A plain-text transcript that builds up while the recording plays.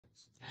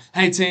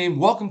Hey team,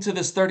 welcome to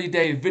this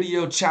 30-day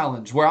video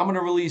challenge where I'm going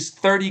to release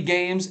 30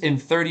 games in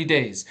 30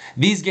 days.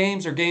 These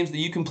games are games that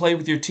you can play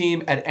with your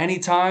team at any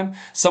time.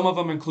 Some of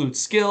them include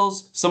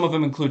skills, some of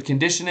them include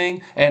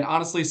conditioning, and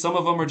honestly, some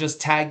of them are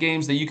just tag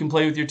games that you can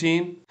play with your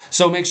team.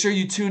 So make sure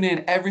you tune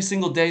in every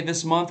single day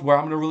this month where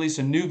I'm going to release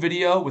a new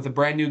video with a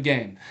brand new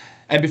game.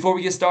 And before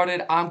we get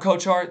started, I'm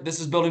Coach Hart,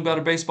 this is Building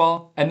Better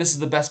Baseball, and this is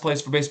the best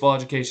place for baseball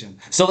education.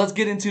 So let's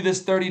get into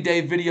this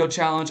 30-day video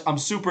challenge. I'm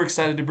super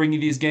excited to bring you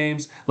these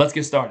games. Let's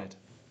get started.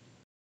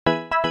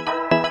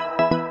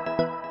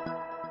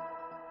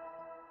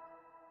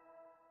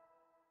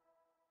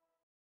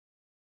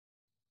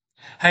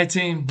 Hey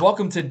team,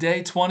 welcome to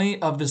day 20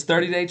 of this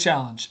 30-day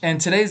challenge. And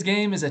today's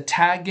game is a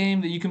tag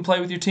game that you can play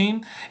with your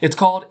team. It's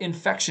called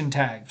Infection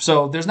Tag.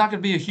 So there's not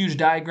going to be a huge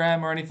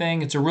diagram or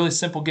anything. It's a really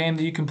simple game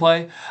that you can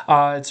play.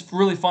 It's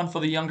really fun for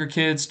the younger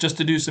kids just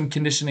to do some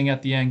conditioning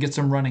at the end, get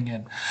some running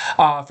in.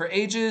 For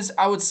ages,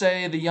 I would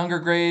say the younger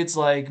grades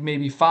like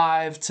maybe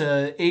 5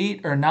 to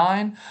 8 or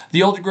 9.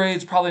 The older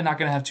grades probably not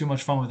going to have too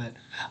much fun with it.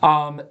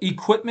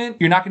 Equipment,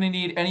 you're not going to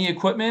need any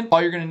equipment.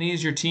 All you're going to need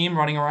is your team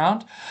running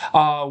around.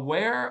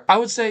 Where? I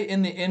would say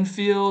in the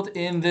infield,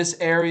 in this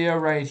area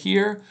right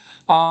here.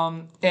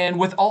 And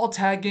with all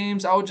tag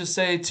games, I would just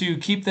say to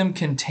keep them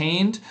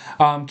contained.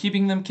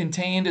 Keeping them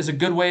contained is a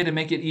good way to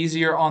make it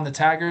easier on the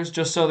taggers,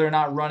 just so they're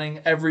not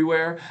running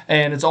everywhere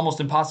and it's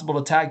almost impossible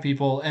to tag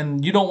people.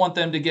 And you don't want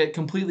them to get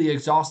completely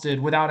exhausted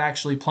without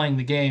actually playing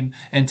the game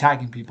and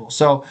tagging people.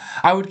 So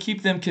I would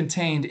keep them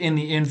contained in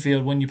the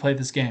infield when you play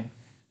this game.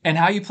 And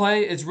how you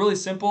play, it's really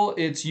simple.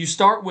 You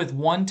start with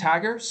one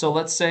tagger. So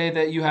let's say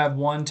that you have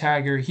one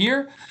tagger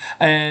here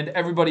and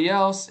everybody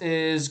else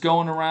is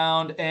going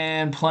around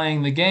and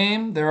playing the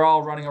game. They're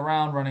all running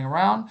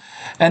around.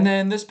 And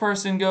then this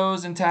person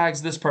goes and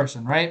tags this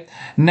person, right?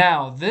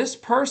 Now, this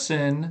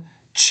person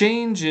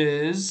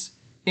changes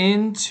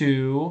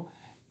into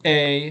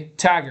a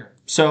tagger.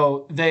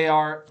 So they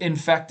are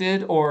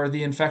infected, or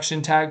the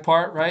infection tag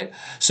part, right?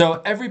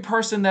 So every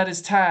person that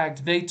is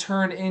tagged, they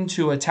turn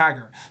into a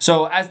tagger.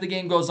 So as the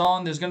game goes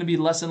on, there's going to be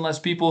less and less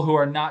people who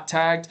are not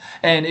tagged.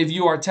 And if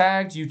you are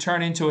tagged, you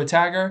turn into a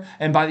tagger.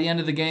 And by the end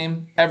of the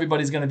game,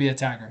 everybody's going to be a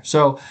tagger.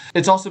 So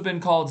it's also been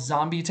called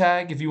zombie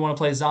tag if you want to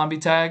play zombie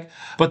tag.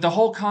 But the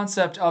whole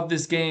concept of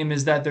this game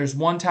is that there's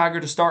one tagger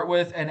to start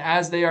with. And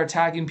as they are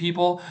tagging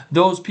people,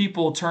 those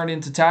people turn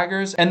into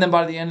taggers. And then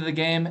by the end of the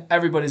game,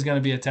 everybody's going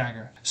to be a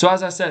tagger. So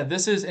as I said,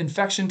 this is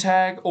infection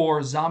tag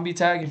or zombie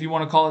tag if you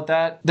want to call it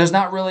that. There's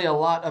not really a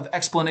lot of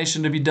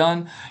explanation to be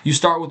done. You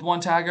start with one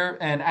tagger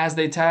and as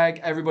they tag,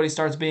 everybody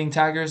starts being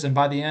taggers and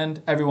by the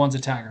end, everyone's a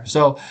tagger.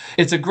 So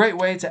it's a great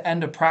way to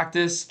end a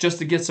practice just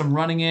to get some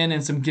running in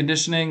and some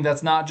conditioning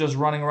that's not just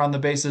running around the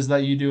bases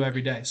that you do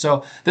every day.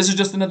 So this is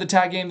just another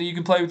tag game that you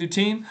can play with your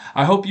team.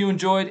 I hope you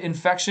enjoyed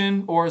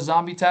infection or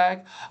zombie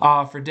tag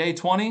for day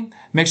 20.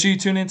 Make sure you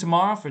tune in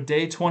tomorrow for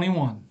day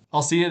 21.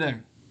 I'll see you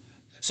there.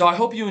 So I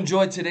hope you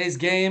enjoyed today's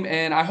game,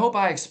 and I hope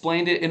I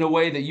explained it in a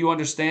way that you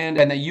understand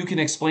and that you can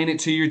explain it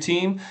to your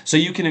team so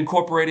you can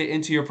incorporate it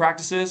into your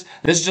practices.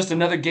 This is just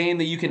another game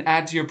that you can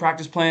add to your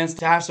practice plans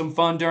to have some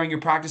fun during your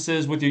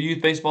practices with your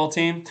youth baseball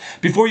team.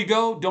 Before you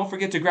go, don't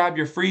forget to grab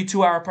your free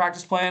 2-hour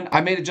practice plan.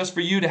 I made it just for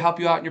you to help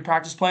you out in your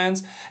practice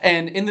plans.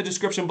 And in the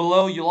description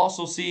below, you'll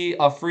also see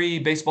a free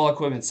baseball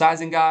equipment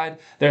sizing guide.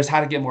 There's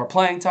how to get more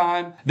playing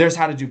time. There's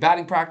how to do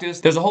batting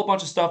practice. There's a whole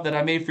bunch of stuff that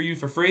I made for you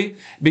for free.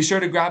 Be sure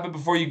to grab it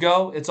before you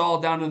go. It's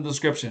all down in the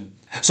description.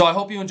 So I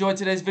hope you enjoyed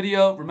today's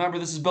video. Remember,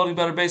 this is Building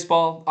Better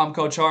Baseball. I'm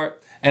Coach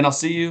Hart, and I'll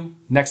see you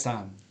next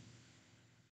time.